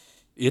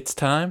It's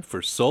time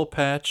for Soul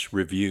Patch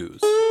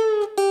Reviews.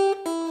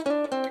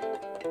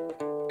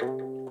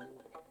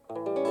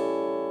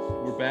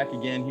 We're back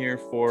again here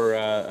for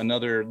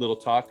another little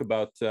talk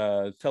about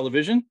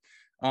television.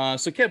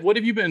 So, Kev, what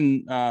have you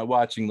been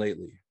watching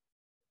lately?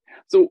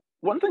 So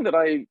one thing that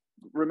I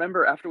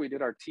remember after we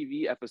did our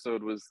TV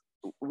episode was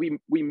we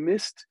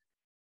missed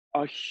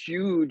a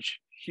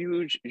huge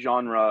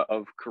genre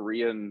of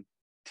Korean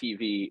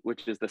TV,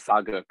 which is the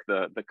saguk,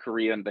 the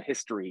Korean, the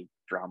history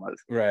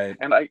dramas. Right.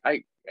 And I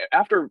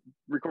after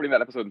recording that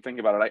episode and thinking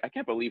about it, I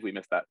can't believe we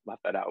left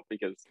that out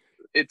because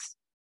it's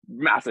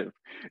massive.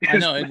 I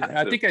It's know. I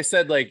massive. think I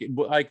said like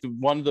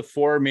one of the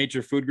four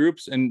major food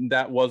groups, and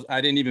that was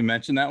I didn't even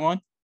mention that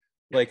one.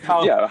 Like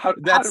how Yeah, how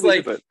that's did we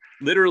miss like it?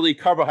 literally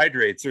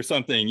carbohydrates or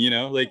something.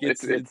 Like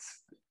It's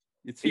it's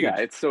it's yeah, huge.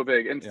 it's so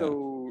big. And Yeah.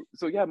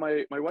 so yeah,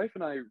 my wife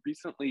and I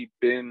recently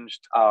binged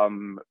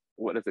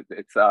what is it?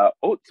 It's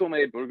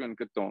Otsome Burgun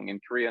Gutong in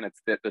Korean.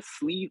 It's the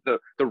sleeve,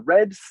 the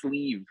red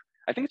sleeve.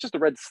 I think it's just the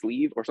red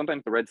sleeve or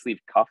sometimes the red sleeve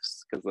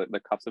cuffs because the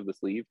cuffs of the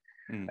sleeve.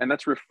 Mm. And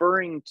that's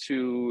referring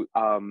to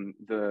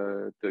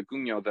the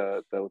gungyo,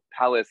 the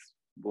palace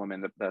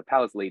women, the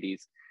palace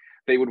ladies.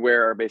 They would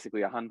wear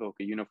basically a hanbok,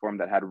 a uniform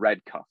that had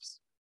red cuffs.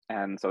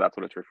 And so that's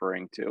what it's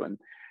referring to.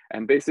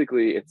 And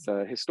basically, it's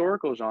a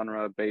historical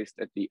genre based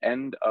at the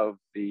end of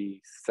the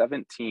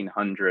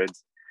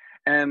 1700s.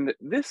 And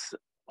this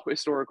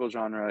historical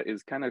genre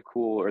is kind of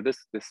cool, or this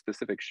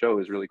specific show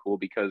is really cool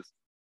because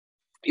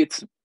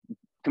it's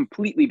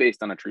completely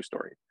based on a true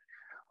story.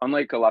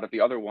 Unlike a lot of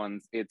the other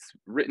ones, it's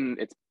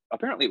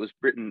apparently it was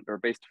written or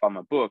based from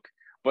a book,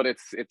 but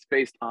it's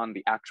based on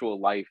the actual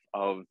life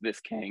of this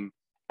king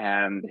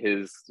and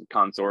his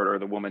consort, or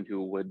the woman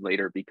who would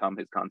later become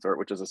his consort,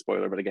 which is a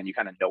spoiler, but again, you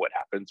kind of know what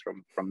happens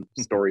from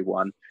story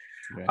one.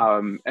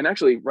 Right. And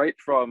actually, right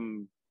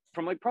from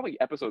like probably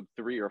episode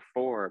 3 or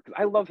 4, because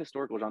I love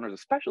historical genres,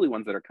 especially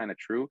ones that are kind of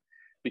true,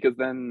 because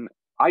then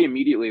I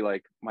immediately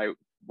like my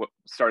what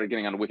started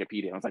getting on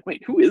Wikipedia. I was like,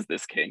 wait, who is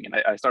this king? And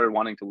I started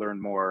wanting to learn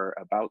more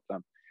about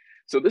them.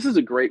 So this is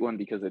a great one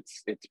because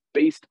it's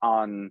based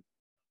on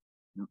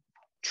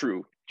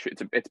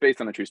it's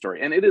based on a true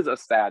story, and it is a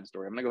sad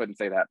story. I'm gonna go ahead and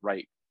say that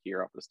right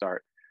here off the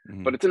start.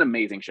 But Mm. it's an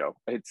amazing show.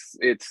 It's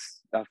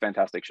a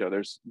fantastic show.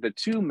 There's the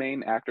two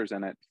main actors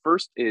in it.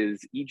 First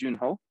is Lee Jun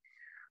Ho,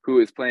 who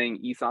is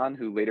playing Isan,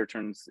 who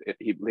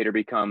he later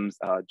becomes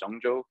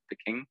Jeongjo the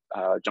king,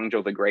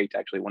 Jeongjo the Great.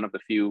 Actually, one of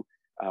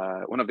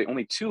the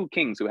only two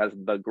kings who has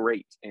the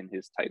Great in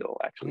his title.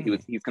 Actually,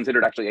 Mm. he's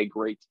considered actually a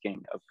great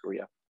king of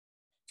Korea.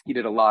 He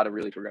did a lot of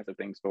really progressive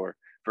things for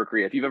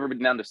Korea. If you've ever been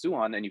down to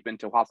Suwon and you've been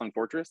to Hwasong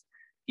Fortress,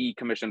 he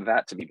commissioned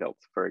that to be built,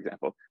 for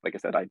example. Like I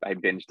said, I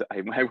binged,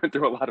 I went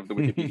through a lot of the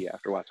Wikipedia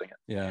after watching it.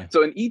 Yeah.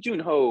 So in Lee Jun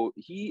Ho,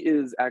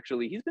 he's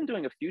been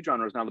doing a few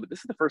genres now, but this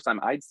is the first time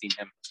I'd seen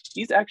him.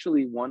 He's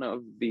actually one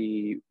of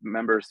the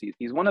members.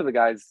 He's one of the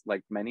guys,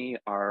 like many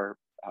are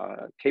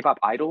K-pop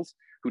idols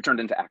who turned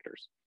into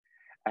actors.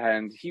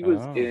 And he was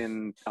Oh.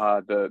 in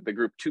the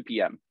group 2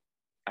 p.m.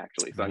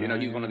 actually. So he's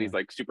one of Yeah. these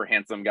like super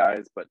handsome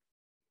guys, but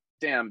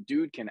damn,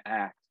 dude can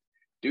act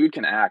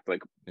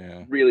like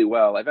Yeah. really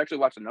well. I've actually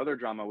watched another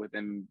drama with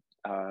him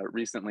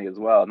recently as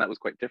well, and that was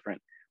quite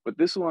different. But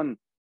this one,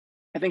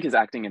 I think his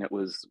acting in it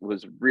was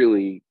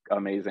really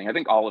amazing. I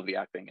think all of the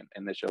acting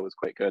in this show was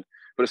quite good,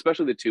 but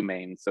especially the two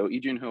mains. So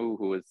Lee Jun Ho,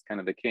 who is kind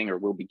of the king or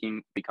will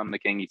become the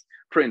king, he's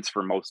prince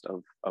for most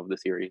of the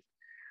series.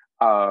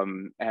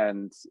 And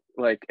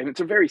it's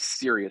a very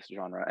serious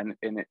genre, and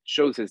it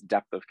shows his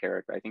depth of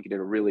character. I think he did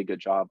a really good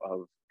job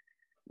of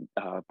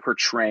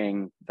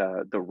portraying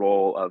the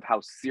role of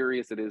how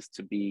serious it is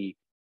to be,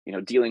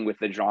 dealing with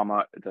the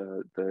drama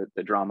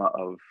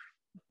of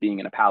being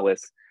in a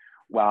palace,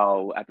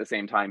 while at the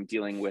same time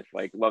dealing with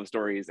like love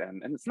stories,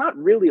 and it's not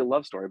really a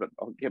love story, but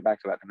I'll get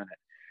back to that in a minute.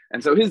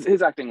 And so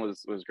his acting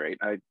was great.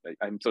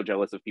 I'm so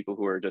jealous of people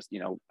who are just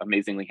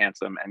amazingly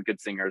handsome and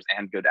good singers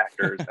and good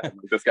actors, and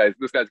this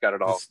guy's got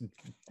it all. Just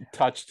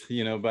touched,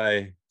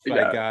 by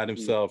Yeah, God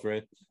himself,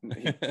 right?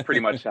 he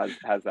pretty much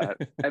has that.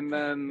 And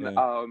then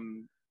Yeah.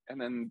 and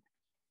then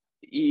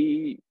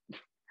he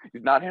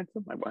he's not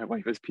handsome. My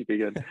wife is peeping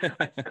in.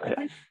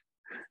 I,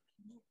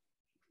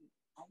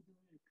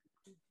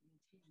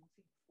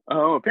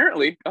 oh,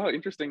 apparently. Oh,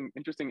 interesting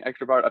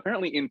extra part.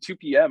 Apparently, in 2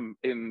 p.m.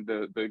 in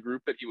the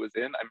group that he was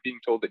in, I'm being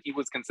told that he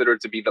was considered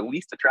to be the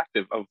least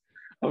attractive of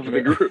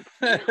the group.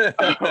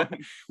 Um,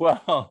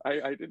 Well,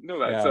 I didn't know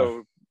that, yeah.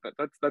 so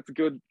that's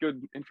good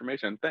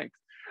information. Thanks.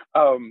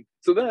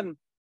 So then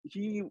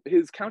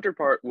his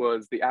counterpart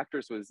was the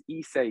actress was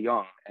Lee Se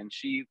Young, and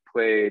she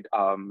played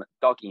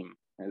Dok Im.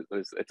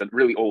 It's a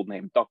really old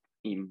name. Dok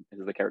Im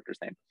is the character's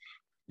name,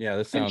 Yeah,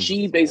 this and sounds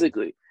she old.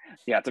 basically,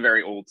 yeah, it's a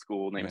very old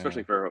school name, Yeah.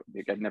 especially for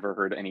like, I've never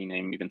heard any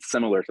name even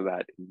similar to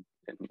that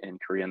in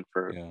Korean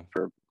Yeah.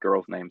 for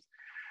girls' names.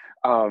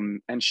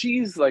 And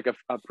she's like a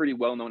pretty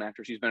well-known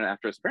actress. She's been an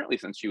actress apparently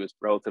since she was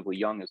relatively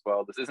young as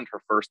well. This isn't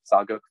her first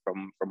saga,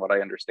 from what I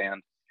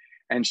understand.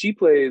 And she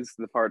plays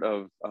the part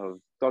of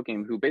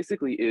Dogim, who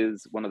basically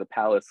is one of the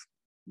palace.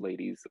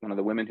 ladies, one of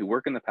the women who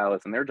work in the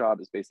palace, and their job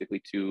is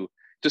basically to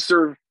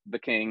serve the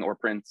king or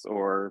prince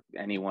or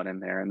anyone in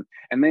there,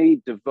 and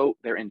they devote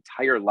their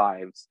entire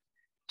lives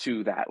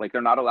to that. Like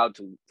they're not allowed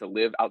to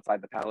live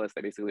outside the palace.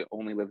 They basically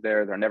only live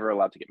there. They're never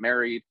allowed to get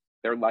married.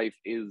 Their life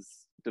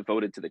is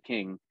devoted to the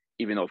king,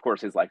 even though of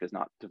course his life is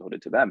not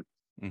devoted to them.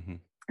 Mm-hmm.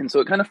 And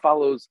so it kind of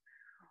follows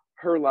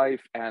her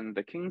life and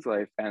the king's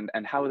life, and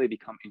how they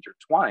become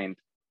intertwined.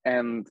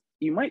 And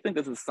you might think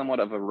this is somewhat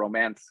of a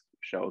romance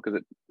show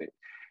because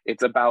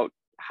it's about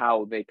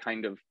how they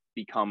kind of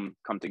come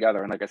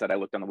together. And like I said, I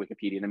looked on the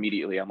Wikipedia and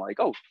immediately I'm like,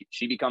 oh,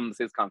 she becomes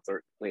his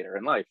consort later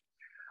in life.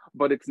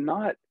 But it's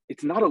not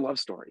a love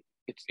story.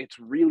 It's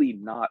really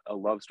not a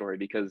love story,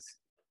 because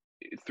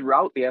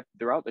throughout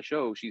the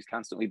show she's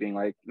constantly being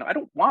like, no, I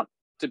don't want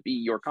to be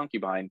your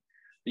concubine,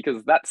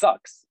 because that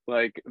sucks.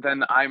 Like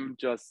then I'm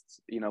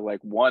just, like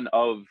one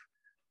of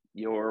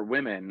your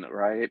women,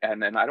 right?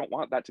 And I don't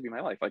want that to be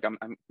my life. Like I'm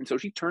and so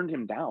she turned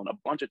him down a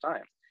bunch of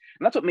times.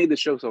 And that's what made this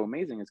show so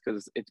amazing, is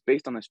because it's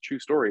based on this true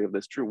story of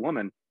this true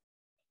woman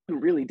who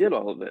really did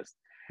all of this.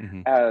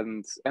 Mm-hmm.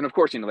 And of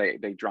course,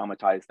 they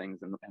dramatize things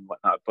and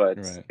whatnot, but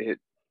Right. it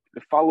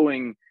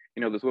following,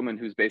 this woman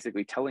who's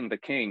basically telling the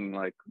king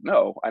like,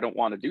 no, I don't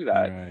want to do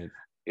that, Right.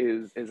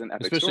 is an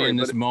epic Especially story. in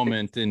But this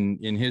moment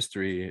in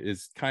history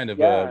is kind of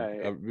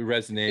yeah,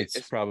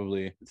 resonates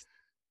probably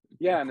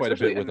yeah, and quite a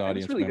bit especially with and it's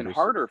audience really even members.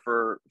 harder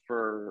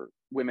for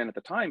women at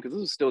the time, because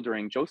this is still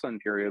during Joseon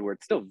period, where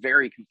it's still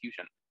very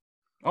Confucian,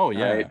 Oh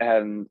right?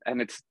 yeah.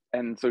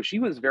 And so she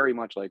was very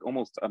much like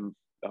almost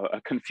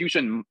a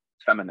Confucian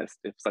feminist,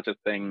 if such a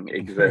thing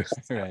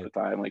exists at Right. the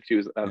time. Like she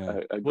was Yeah.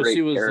 a Well, great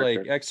she was like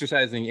character.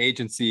 exercising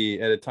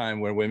agency at a time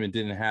where women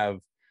didn't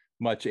have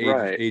much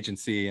Right,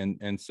 agency,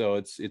 and so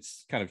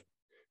it's kind of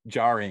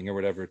jarring or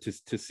whatever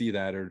to see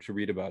that or to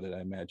read about it,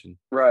 I imagine.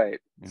 right.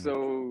 Yeah.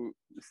 So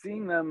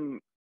seeing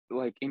them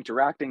like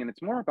interacting, and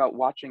it's more about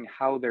watching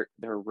how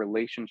their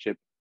relationship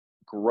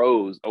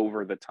grows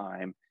over the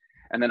time,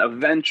 and then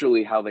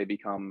eventually how they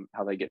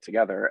get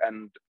together.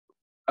 And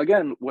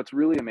again, what's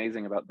really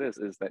amazing about this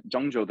is that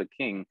Jungjo the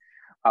king,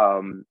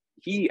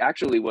 he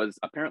actually was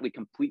apparently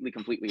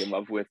completely in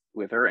love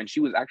with her, and she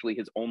was actually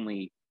his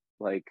only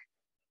like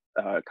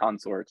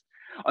consort,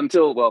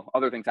 until, well,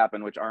 other things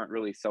happen which aren't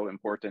really so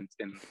important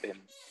in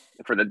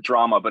for the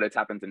drama, but it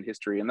happens in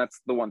history. And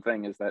that's the one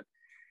thing, is that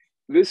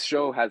this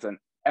show has an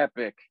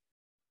epic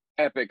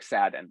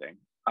sad ending.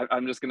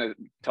 I'm just gonna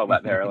tell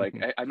that there. Like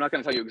I'm not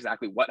gonna tell you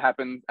exactly what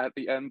happened at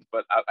the end,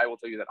 but I will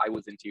tell you that I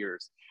was in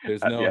tears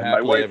There's at the no end. My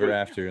happily wife ever was.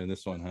 after in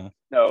this one, huh?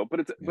 No,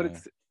 but Yeah.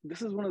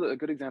 this is one of the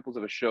good examples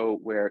of a show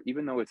where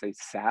even though it's a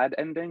sad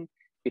ending,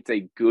 it's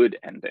a good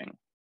ending.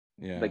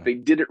 Like Yeah. they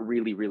did it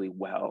really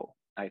well,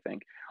 I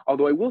think.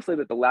 Although I will say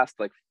that the last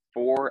like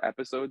 4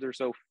 episodes or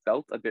so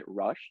felt a bit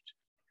rushed.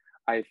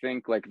 I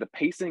think like the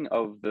pacing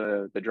of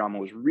the drama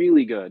was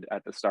really good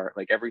at the start.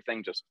 Like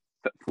everything just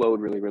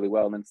flowed really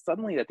well, and then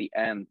suddenly at the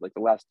end, like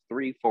the last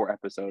 3-4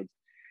 episodes,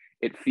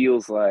 it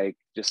feels like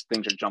just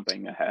things are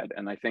jumping ahead.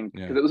 And I think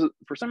Yeah. because it was,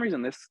 for some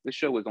reason, this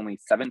show was only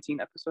 17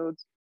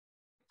 episodes,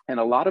 and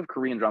a lot of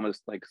Korean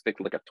dramas like stick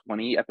to like a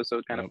 20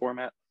 episode kind of Yep.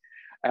 format.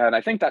 And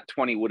I think that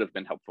 20 would have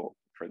been helpful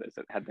for this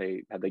had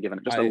they given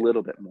it just a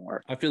little bit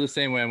more. I feel the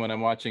same way when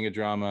I'm watching a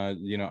drama.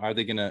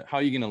 How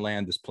are you gonna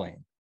land this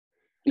plane?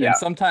 And Yeah,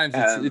 sometimes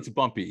and it's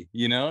bumpy,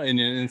 and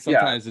yeah,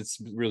 sometimes it's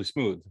really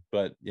smooth.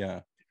 But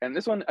yeah. and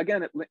this one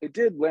again, it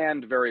did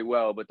land very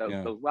well, but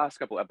Yeah. those last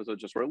couple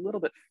episodes just were a little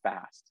bit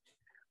fast.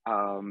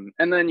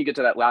 And then you get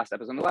to that last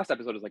episode, and the last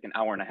episode is like an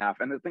hour and a half.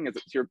 And the thing is,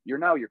 you're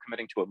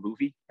committing to a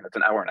movie, and it's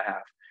an hour and a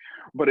half,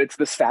 but it's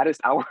the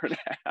saddest hour and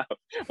a half.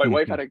 My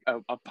wife had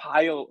a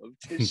pile of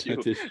tissue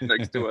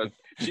next to us.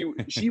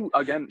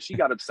 She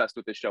got obsessed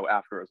with this show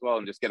after as well,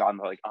 and just get on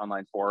the like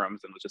online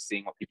forums and was just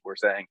seeing what people were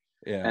saying.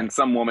 Yeah. And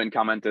some woman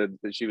commented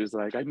that she was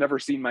like, I've never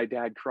seen my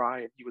dad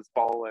cry, and he was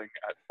bawling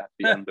at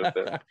the end of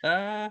this.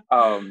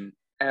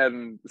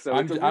 And so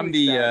it's a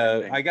really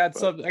sad ending, I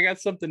got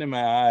something in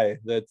my eye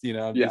that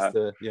I'm yeah.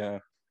 just yeah.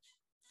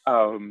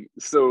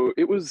 So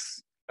it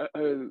was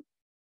a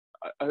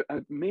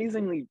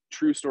amazingly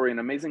true story, an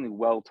amazingly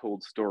well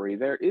told story.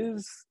 There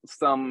is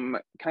some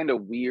kind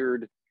of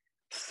weird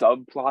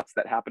subplots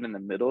that happen in the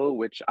middle,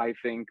 which I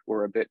think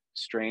were a bit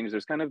strange.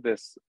 There's kind of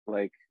this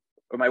like,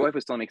 my wife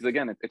was telling me, because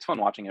again, it's fun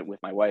watching it with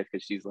my wife,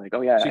 because she's like,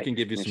 oh yeah, She can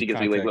give you some she gives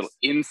me like little context.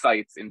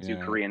 insights into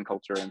Yeah. Korean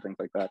culture and things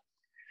like that.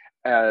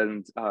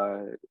 And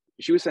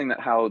she was saying that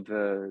how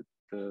the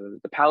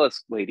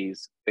palace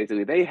ladies,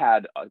 basically they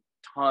had a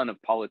ton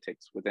of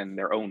politics within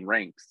their own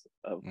ranks,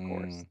 of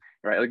course,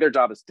 right? Like their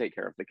job is to take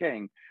care of the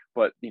king,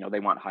 but they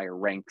want higher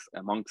ranks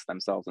amongst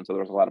themselves, and so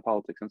there was a lot of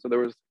politics. And so there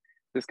was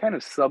this kind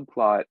of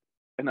subplot,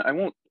 and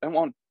don't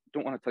want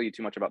to tell you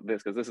too much about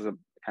this, because this is a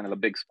kind of a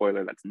big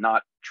spoiler that's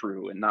not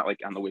true and not like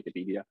on the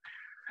Wikipedia.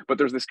 But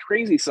there's this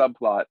crazy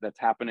subplot that's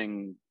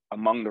happening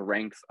among the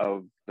ranks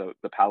of the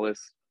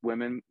palace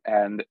women,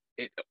 and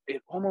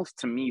it almost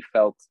to me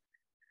felt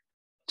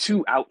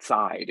too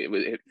outside.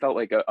 It felt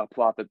like a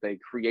plot that they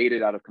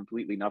created out of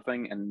completely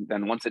nothing, and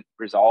then once it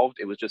resolved,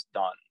 it was just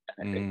done,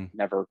 and it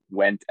never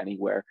went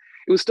anywhere.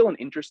 It was still an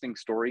interesting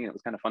story, and it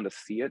was kind of fun to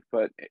see it,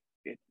 but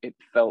it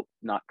felt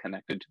not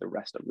connected to the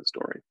rest of the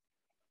story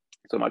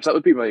so much. That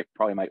would be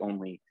probably my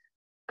only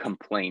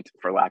complaint,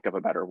 for lack of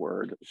a better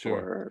word.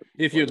 Sure.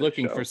 If you're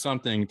looking for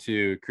something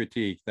to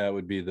critique, that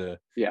would be the,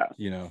 yeah,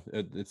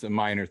 it's a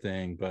minor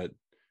thing, but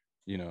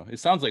it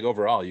sounds like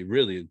overall you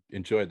really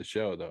enjoyed the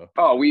show, though.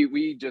 Oh,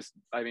 we just,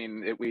 I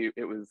mean, it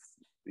was,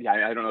 yeah,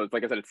 I don't know. It's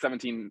like I said, it's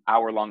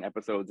 17-hour-long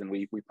episodes, and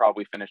we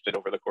probably finished it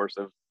over the course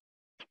of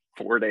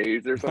 4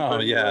 days or something.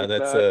 Oh yeah, like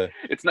that's that.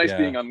 It's nice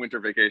being on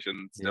winter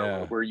vacation. So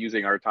yeah. We're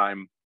using our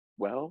time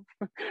well,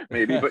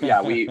 maybe, but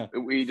yeah, we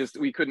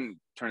couldn't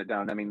turn it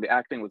down. I mean, the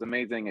acting was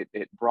amazing.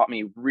 It brought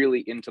me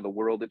really into the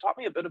world. It taught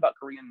me a bit about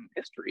Korean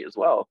history as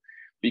well,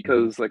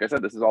 because like I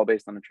said, this is all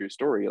based on a true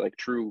story, like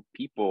true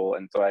people.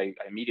 And so I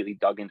immediately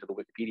dug into the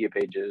Wikipedia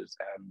pages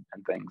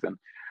and things. And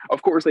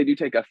of course, they do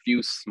take a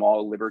few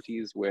small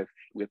liberties with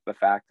the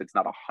fact it's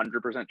not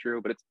 100% true,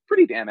 but it's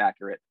pretty damn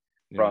accurate.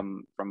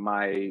 From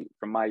my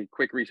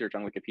quick research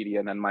on Wikipedia.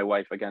 And then my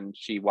wife, again,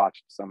 she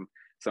watched some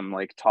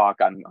like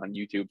talk on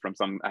YouTube from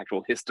some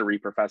actual history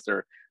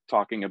professor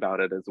talking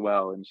about it as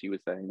well, and she was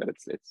saying that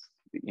it's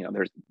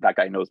there's that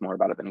guy knows more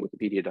about it than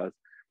Wikipedia does,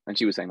 and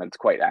she was saying that it's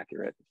quite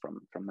accurate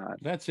from that.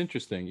 That's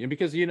interesting,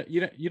 because you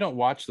don't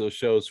watch those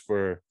shows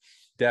for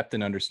depth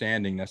and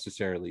understanding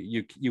necessarily.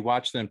 You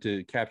watch them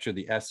to capture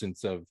the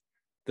essence of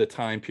the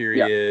time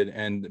period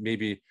and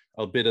maybe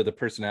a bit of the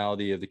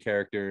personality of the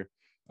character.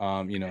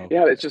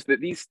 Yeah, it's just that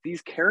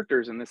these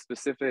characters and these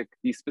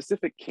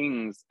specific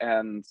kings,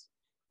 and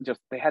just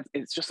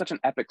it's just such an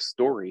epic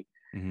story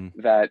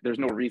that there's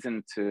no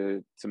reason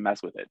to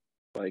mess with it.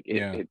 Like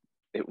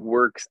it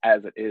works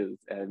as it is,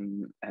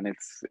 and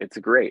it's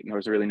great, and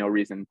there's really no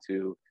reason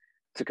to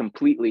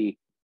completely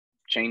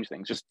change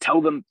things. Just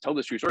tell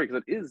this true story,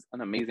 because it is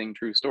an amazing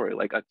true story.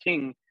 Like a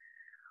king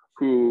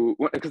who,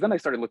 because then I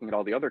started looking at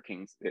all the other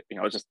kings,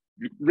 I was just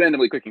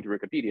randomly clicking through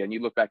Wikipedia, and you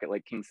look back at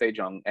like King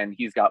Sejong, and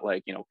he's got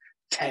like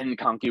 10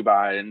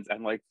 concubines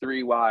and like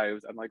 3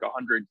 wives and like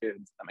 100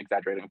 kids. I'm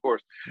exaggerating, of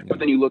course, but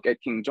then you look at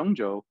King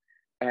Jeongjo,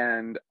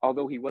 and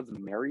although he was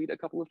married a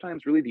couple of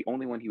times, really the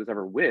only one he was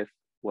ever with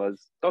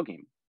was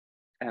Dogim.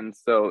 And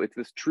so it's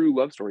this true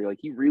love story. Like,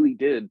 he really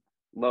did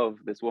love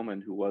this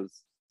woman who was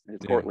his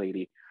court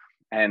lady,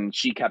 and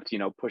she kept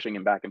pushing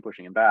him back,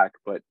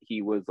 but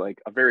he was like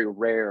a very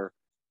rare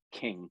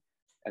king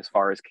as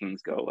far as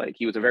kings go. Like,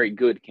 he was a very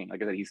good king.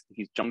 Like I said,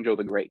 he's Jeongjo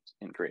the Great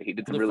in Korea. He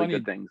did some really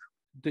good things.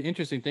 The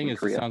interesting thing is,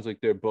 Korea. It sounds like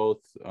they're both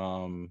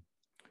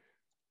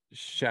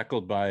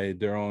shackled by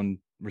their own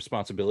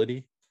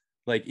responsibility.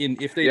 Like,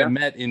 if they had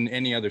met in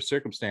any other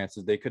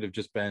circumstances, they could have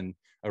just been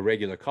a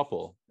regular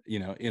couple,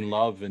 in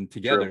love and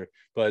together.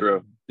 But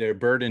they're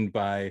burdened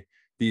by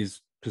these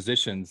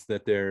positions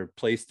that they're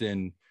placed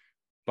in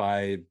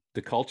by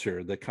the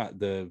culture,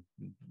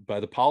 by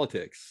the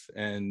politics,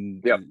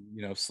 and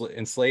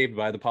enslaved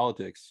by the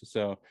politics.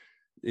 So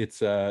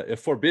it's a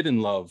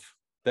forbidden love.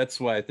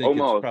 That's why I think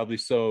it's probably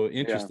so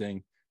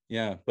interesting.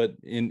 Yeah, but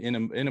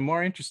in a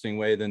more interesting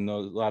way than a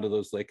lot of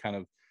those like kind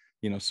of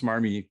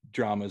smarmy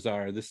dramas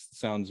are. This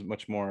sounds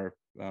much more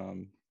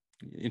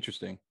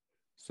interesting.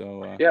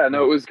 So it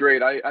was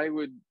great. I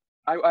would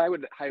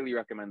highly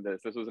recommend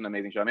this. This was an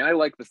amazing show. I mean, I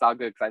like the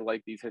saga because I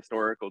like these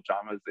historical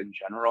dramas in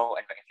general.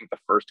 I think the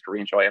first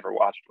Korean show I ever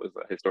watched was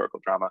a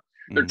historical drama.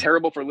 They're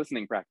terrible for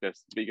listening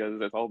practice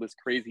because it's all this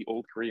crazy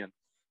old Korean.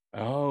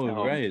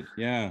 Oh, right.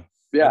 Yeah.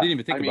 Yeah. I didn't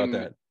even think about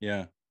that.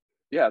 Yeah.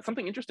 Yeah,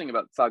 something interesting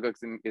about sageuk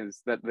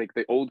is that like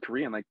the old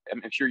Korean, like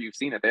I'm sure you've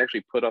seen it, they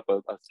actually put up a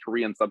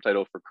Korean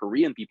subtitle for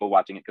Korean people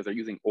watching it because they're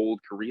using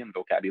old Korean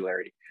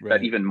vocabulary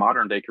that even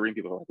modern day Korean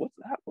people are like, what's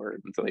that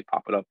word? And so they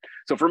pop it up.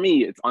 So for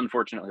me, it's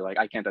unfortunately like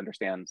I can't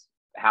understand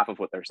half of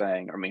what they're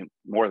saying, or I mean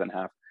more than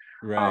half.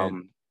 Right.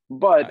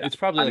 But it's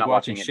probably like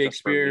watching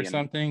Shakespeare or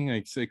something,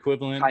 like it's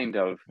equivalent. Kind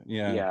of.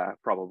 Yeah,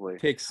 probably.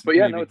 But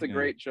it's a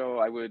great show.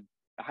 I would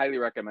highly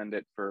recommend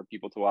it for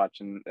people to watch,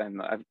 and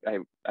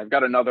I've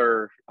got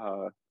another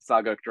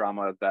saga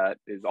drama that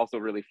is also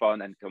really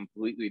fun and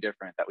completely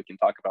different that we can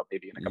talk about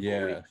maybe in a couple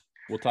of weeks.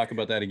 We'll talk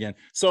about that again.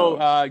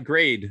 So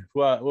grade,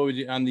 what would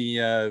you on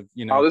the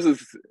this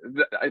is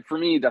for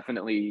me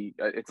definitely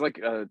it's like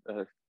a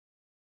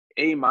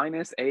A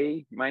minus.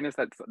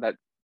 That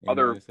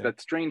other that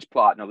strange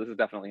plot. No, this is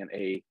definitely an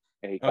A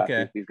class.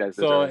 Okay. These guys.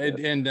 So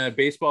in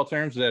baseball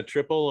terms, is that a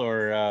triple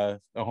or a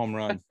home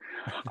run?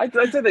 I'd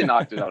say they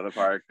knocked it out of the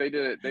park. They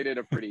did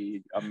a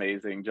pretty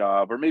amazing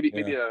job, or maybe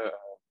a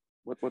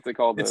what's it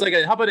called? It's like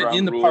how about an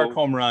in the park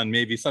home run,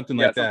 maybe something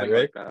like that,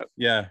 right? Like that.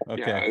 Yeah.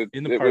 Okay.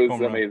 In the park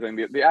home run. It was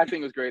amazing. The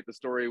acting was great. The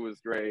story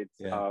was great.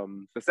 Yeah.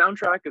 The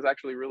soundtrack is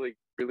actually really,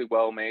 really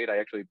well made. I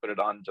actually put it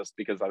on just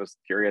because I was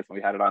curious, and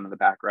we had it on in the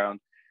background.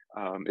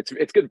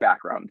 It's good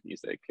background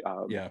music.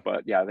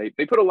 But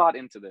they put a lot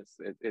into this.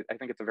 I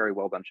think it's a very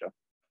well done show.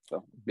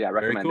 So I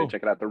recommend it.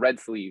 Check it out. The Red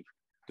Sleeve.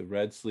 The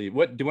Red Sleeve.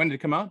 When did it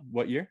come out?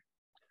 What year?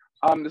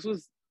 This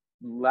was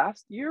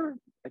last year.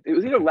 It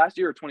was either last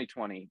year or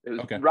 2020. It was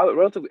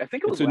relatively. I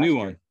think it was a last new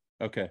year. one.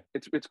 Okay.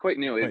 It's quite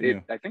new.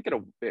 I think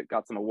it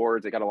got some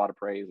awards. It got a lot of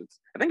praise.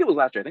 I think it was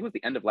last year. I think it was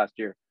the end of last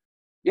year.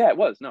 Yeah, it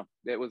was. No,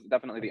 it was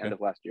definitely the end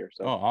of last year.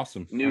 So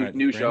awesome.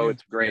 New show.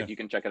 It's great. You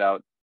can check it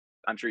out.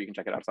 I'm sure you can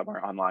check it out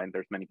somewhere online.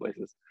 There's many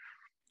places.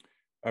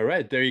 All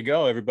right, there you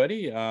go,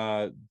 everybody.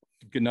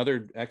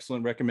 Another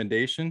excellent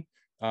recommendation.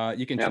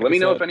 You can let me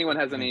know if anyone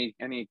has any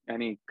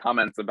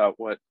comments about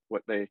what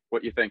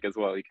you think as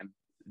well. You can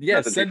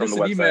send us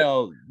an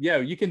email. Yeah,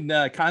 you can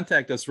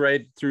contact us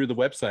right through the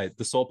website,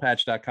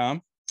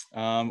 thesoulpatch.com,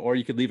 or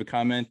you could leave a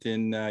comment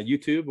in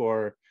YouTube,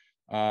 or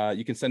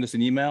you can send us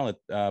an email at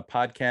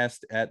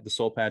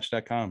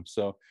podcast@thesoulpatch.com.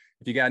 So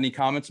if you got any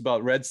comments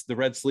about the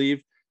red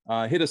sleeve,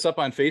 hit us up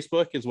on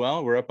Facebook as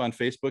well. We're up on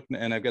Facebook,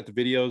 and I've got the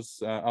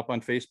videos up on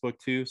Facebook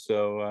too.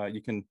 So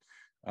you can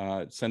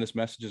send us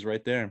messages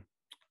right there.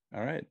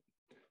 All right.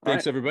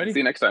 Thanks, everybody. See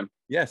you next time.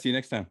 Yeah, see you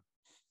next time.